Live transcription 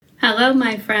Hello,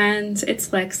 my friends.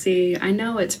 It's Lexi. I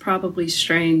know it's probably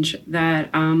strange that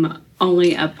I'm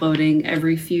only uploading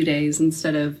every few days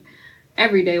instead of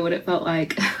every day, what it felt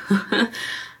like.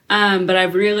 But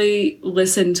I've really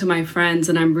listened to my friends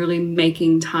and I'm really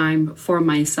making time for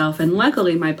myself. And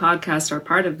luckily, my podcasts are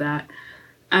part of that.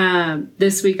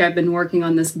 This week, I've been working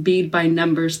on this bead by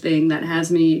numbers thing that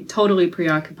has me totally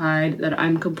preoccupied, that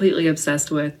I'm completely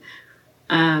obsessed with.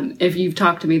 If you've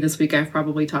talked to me this week, I've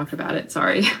probably talked about it.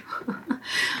 Sorry.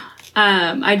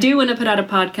 I do want to put out a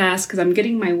podcast because I'm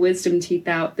getting my wisdom teeth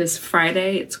out this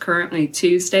Friday. It's currently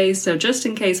Tuesday. So just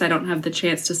in case I don't have the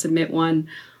chance to submit one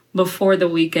before the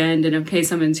weekend, and in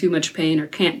case I'm in too much pain or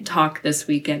can't talk this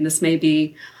weekend, this may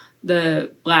be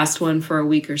the last one for a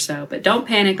week or so. But don't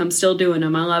panic. I'm still doing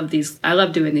them. I love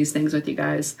doing these things with you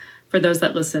guys, for those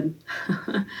that listen.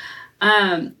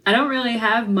 I don't really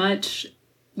have much.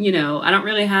 I don't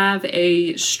really have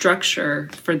a structure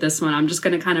for this one. I'm just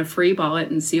going to kind of freeball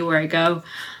it and see where I go.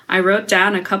 I wrote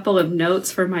down a couple of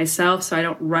notes for myself so I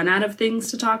don't run out of things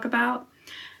to talk about.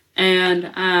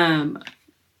 And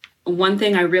one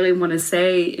thing I really want to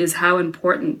say is how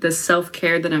important the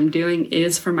self-care that I'm doing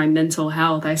is for my mental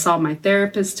health. I saw my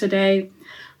therapist today.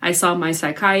 I saw my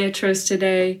psychiatrist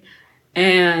today.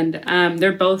 And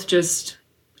they're both just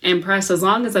impressed. As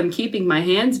long as I'm keeping my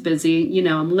hands busy,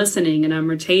 I'm listening and I'm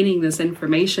retaining this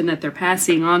information that they're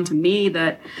passing on to me,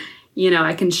 that,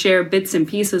 I can share bits and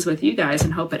pieces with you guys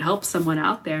and hope it helps someone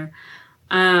out there.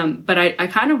 But I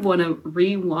kind of want to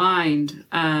rewind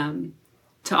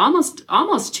to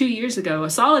almost 2 years ago, a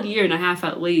solid year and a half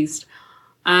at least,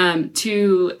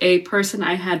 to a person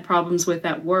I had problems with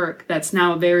at work that's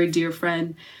now a very dear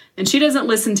friend. And she doesn't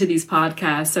listen to these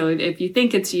podcasts, so if you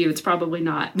think it's you, it's probably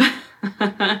not.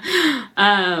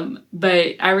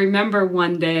 But I remember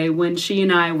one day when she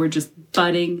and I were just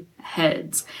butting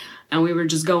heads and we were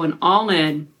just going all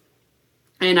in,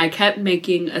 and I kept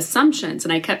making assumptions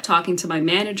and I kept talking to my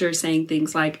manager saying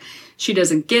things like, she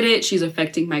doesn't get it, she's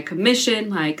affecting my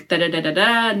commission, like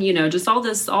da-da-da-da-da, and just all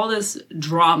this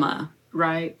drama,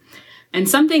 right? And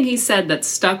something he said that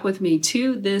stuck with me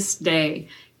to this day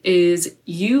is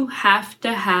you have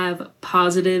to have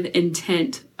positive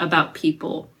intent about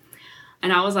people.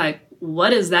 And I was like,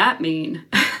 what does that mean?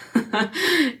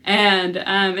 And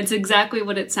it's exactly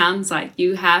what it sounds like.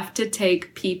 You have to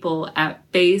take people at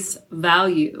face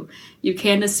value. You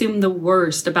can't assume the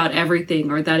worst about everything,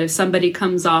 or that if somebody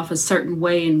comes off a certain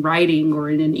way in writing or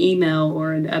in an email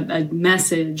or a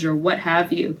message or what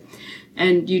have you.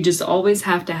 And you just always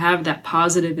have to have that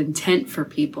positive intent for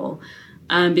people.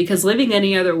 Because living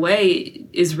any other way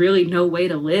is really no way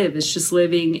to live. It's just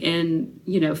living in,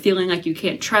 feeling like you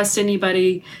can't trust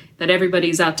anybody, that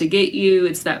everybody's out to get you.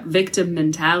 It's that victim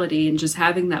mentality, and just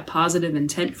having that positive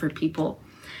intent for people.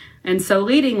 And so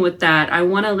leading with that, I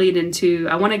want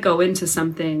to go into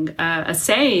something, a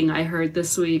saying I heard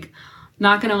this week.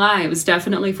 Not going to lie, it was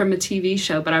definitely from a TV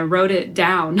show, but I wrote it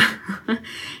down.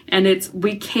 And it's,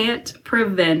 we can't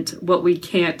prevent what we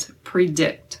can't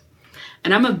predict.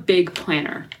 And I'm a big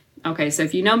planner. Okay, so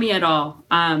if you know me at all,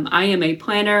 I am a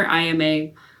planner. I am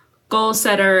a goal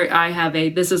setter. I have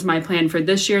this is my plan for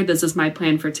this year. This is my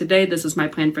plan for today. This is my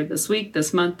plan for this week,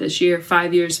 this month, this year,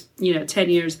 5 years, 10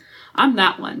 years. I'm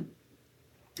that one.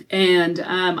 And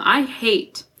I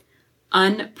hate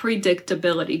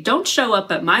unpredictability. Don't show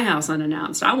up at my house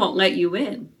unannounced. I won't let you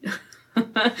in.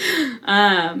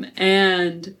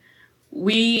 And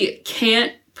we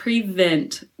can't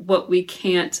prevent what we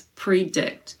can't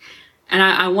predict. And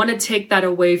I want to take that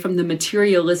away from the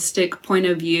materialistic point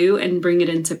of view and bring it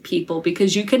into people,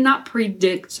 because you cannot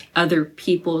predict other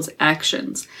people's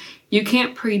actions. You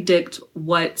can't predict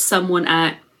what someone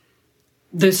at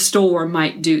the store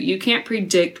might do. You can't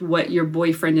predict what your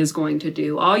boyfriend is going to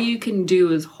do. All you can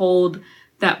do is hold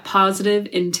that positive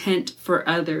intent for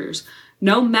others,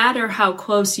 no matter how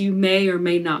close you may or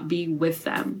may not be with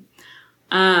them.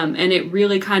 And it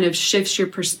really kind of shifts your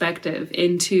perspective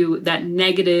into that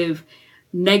negative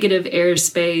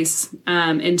airspace,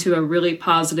 into a really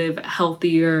positive,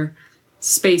 healthier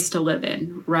space to live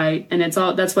in, right? And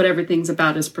that's what everything's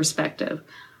about, is perspective.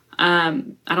 I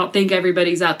don't think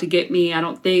everybody's out to get me. I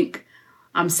don't think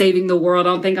I'm saving the world.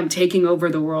 I don't think I'm taking over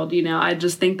the world. I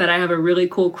just think that I have a really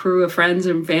cool crew of friends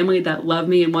and family that love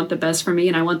me and want the best for me.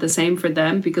 And I want the same for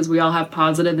them, because we all have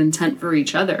positive intent for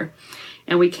each other.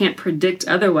 And we can't predict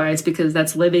otherwise, because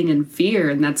that's living in fear,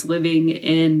 and that's living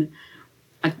in,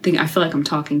 I feel like I'm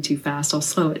talking too fast. I'll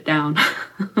slow it down.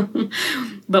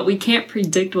 But we can't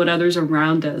predict what others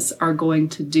around us are going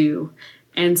to do.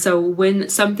 And so when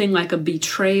something like a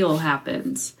betrayal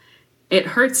happens, it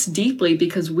hurts deeply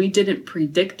because we didn't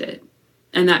predict it.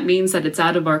 And that means that it's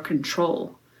out of our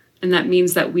control. And that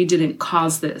means that we didn't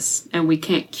cause this and we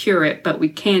can't cure it, but we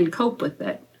can cope with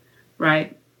it,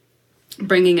 right?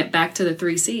 Bringing it back to the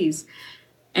 3 C's.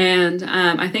 And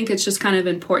I think it's just kind of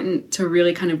important to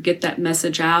really kind of get that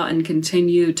message out and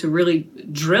continue to really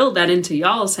drill that into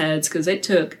y'all's heads, because it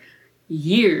took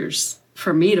years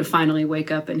for me to finally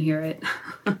wake up and hear it.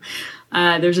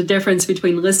 There's a difference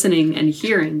between listening and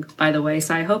hearing, by the way.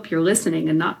 So I hope you're listening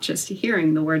and not just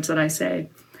hearing the words that I say.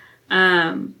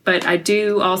 But I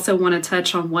do also want to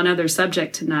touch on one other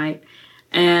subject tonight.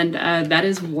 And that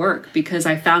is work, because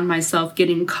I found myself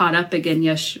getting caught up again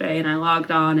yesterday, and I logged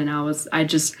on and I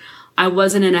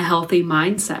wasn't in a healthy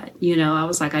mindset. You know, I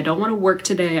was like, I don't want to work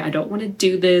today. I don't want to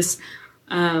do this.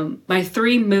 My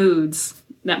 3 moods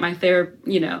that my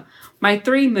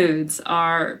 3 moods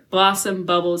are Blossom,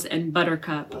 Bubbles, and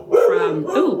Buttercup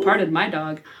from, pardon my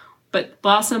dog, but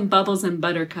Blossom, Bubbles, and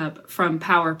Buttercup from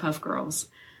Powerpuff Girls.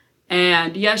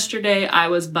 And yesterday I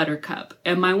was Buttercup.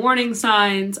 And my warning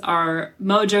signs are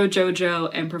Mojo Jojo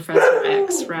and Professor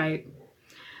X, right?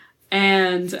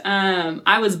 And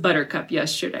I was Buttercup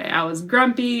yesterday. I was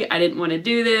grumpy. I didn't want to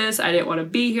do this. I didn't want to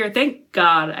be here. Thank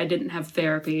God I didn't have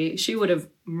therapy. She would have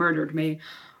murdered me.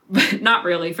 But not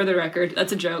really, for the record.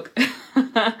 That's a joke.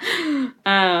 And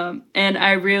I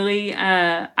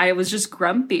was just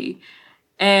grumpy.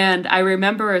 And I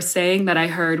remember a saying that I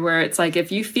heard where it's like,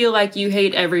 if you feel like you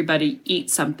hate everybody, eat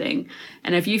something.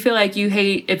 And if you feel like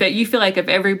if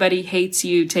everybody hates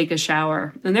you, take a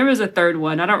shower. And there was a third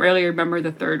one. I don't really remember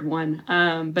the third one.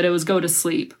 But it was go to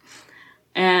sleep.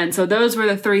 And so those were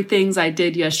the 3 things I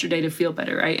did yesterday to feel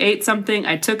better. I ate something,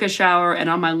 I took a shower, and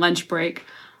on my lunch break,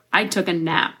 I took a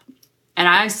nap. And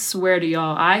I swear to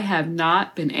y'all, I have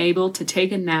not been able to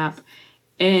take a nap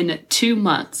in 2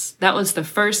 months. That was the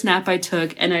first nap I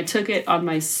took, and I took it on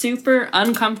my super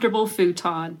uncomfortable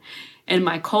futon in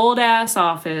my cold ass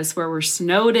office where we're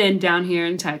snowed in down here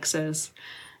in Texas.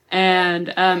 And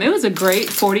it was a great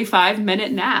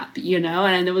 45-minute nap, you know,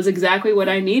 and it was exactly what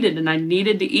I needed. And I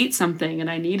needed to eat something, and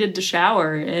I needed to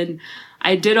shower. And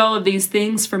I did all of these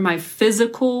things for my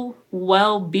physical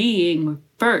well-being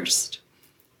first.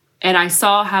 And I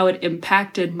saw how it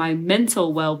impacted my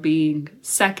mental well-being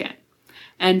second.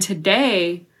 And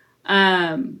today,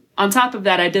 on top of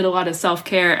that, I did a lot of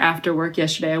self-care after work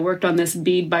yesterday. I worked on this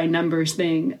bead by numbers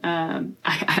thing.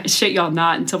 I shit y'all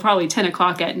not, until probably 10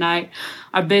 o'clock at night.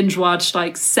 I binge watched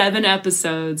like 7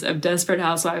 episodes of Desperate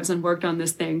Housewives and worked on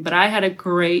this thing. But I had a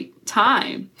great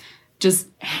time just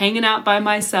hanging out by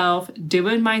myself,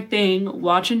 doing my thing,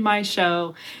 watching my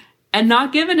show, and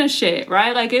not giving a shit,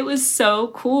 right? Like, it was so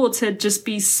cool to just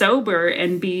be sober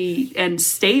and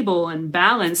stable and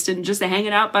balanced and just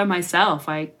hanging out by myself.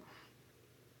 Like,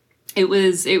 it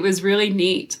was really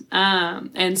neat.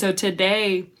 And so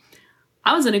today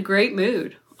I was in a great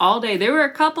mood all day. There were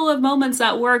a couple of moments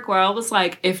at work where I was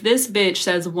like, if this bitch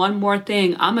says one more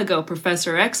thing, I'm gonna go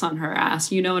Professor X on her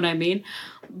ass. You know what I mean?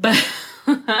 But,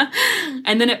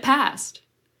 and then it passed.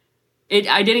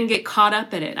 I didn't get caught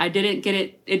up in it.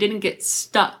 It didn't get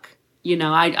stuck. You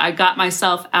know, I got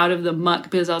myself out of the muck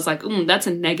because I was like, that's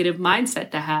a negative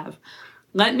mindset to have.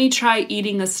 Let me try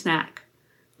eating a snack.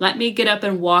 Let me get up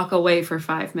and walk away for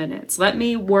 5 minutes. Let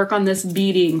me work on this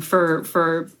beating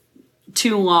for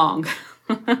too long.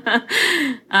 I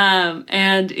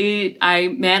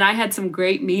had some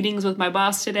great meetings with my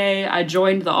boss today. I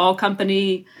joined the all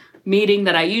company meeting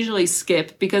that I usually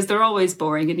skip because they're always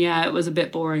boring. And yeah, it was a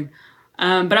bit boring.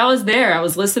 But I was there, I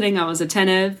was listening, I was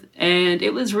attentive, and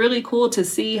it was really cool to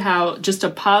see how just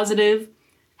a positive,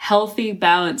 healthy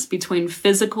balance between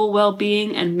physical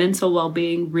well-being and mental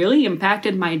well-being really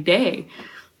impacted my day.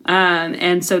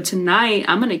 And so tonight,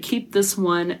 I'm going to keep this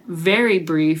one very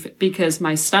brief because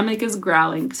my stomach is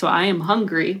growling, so I am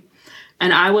hungry,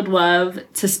 and I would love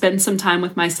to spend some time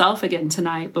with myself again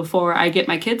tonight before I get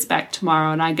my kids back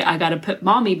tomorrow, and I got to put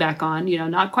mommy back on, you know,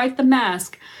 not quite the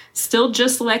mask, still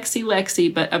just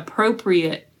Lexi, but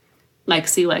appropriate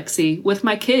Lexi with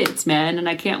my kids, man. And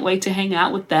I can't wait to hang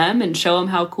out with them and show them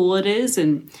how cool it is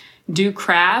and do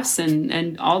crafts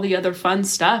and all the other fun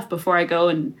stuff before I go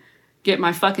and get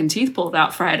my fucking teeth pulled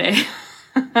out Friday.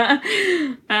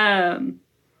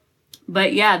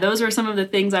 But yeah, those are some of the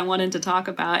things I wanted to talk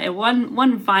about. And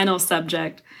one final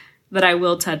subject that I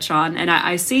will touch on, and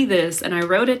I see this and I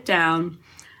wrote it down,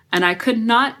 and I could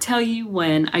not tell you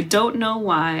when. I don't know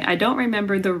why. I don't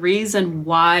remember the reason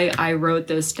why I wrote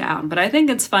this down, but I think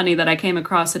it's funny that I came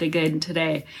across it again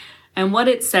today. And what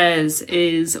it says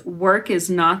is, work is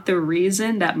not the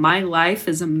reason that my life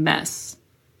is a mess.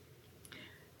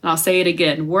 And I'll say it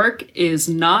again. Work is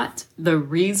not the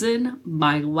reason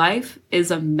my life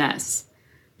is a mess.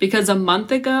 Because a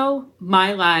month ago,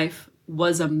 my life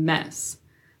was a mess.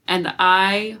 And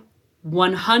I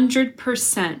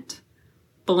 100%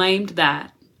 blamed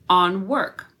that on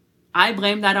work. I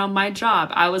blamed that on my job.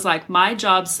 I was like, my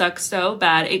job sucks so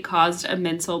bad it caused a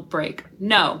mental break.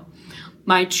 No,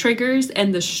 my triggers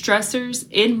and the stressors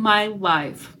in my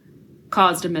life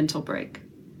caused a mental break.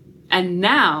 And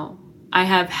now I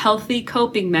have healthy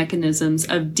coping mechanisms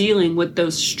of dealing with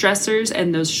those stressors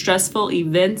and those stressful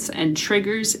events and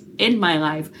triggers in my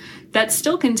life that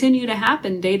still continue to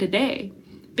happen day to day.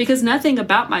 Because nothing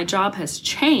about my job has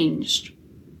changed.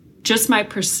 Just my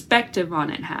perspective on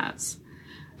it has.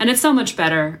 And it's so much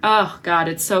better. Oh, God,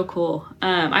 it's so cool.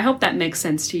 I hope that makes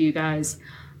sense to you guys.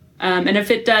 And if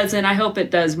it doesn't, I hope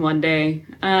it does one day.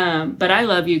 But I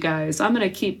love you guys. I'm going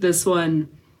to keep this one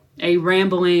a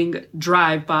rambling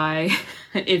drive-by,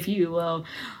 if you will.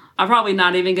 I'm probably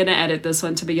not even going to edit this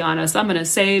one, to be honest. I'm going to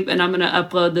save and I'm going to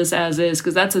upload this as is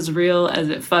because that's as real as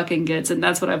it fucking gets. And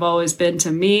that's what I've always been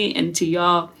to me and to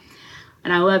y'all.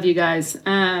 And I love you guys.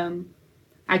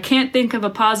 I can't think of a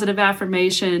positive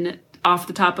affirmation off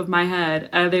the top of my head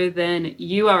other than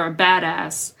you are a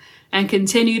badass and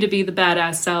continue to be the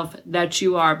badass self that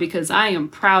you are, because I am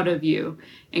proud of you.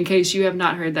 In case you have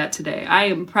not heard that today, I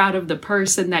am proud of the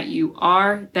person that you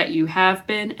are, that you have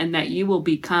been, and that you will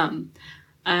become.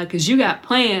 Because you got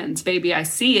plans, baby. I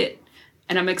see it.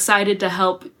 And I'm excited to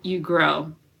help you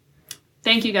grow.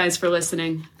 Thank you guys for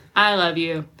listening. I love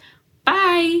you.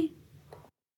 Bye.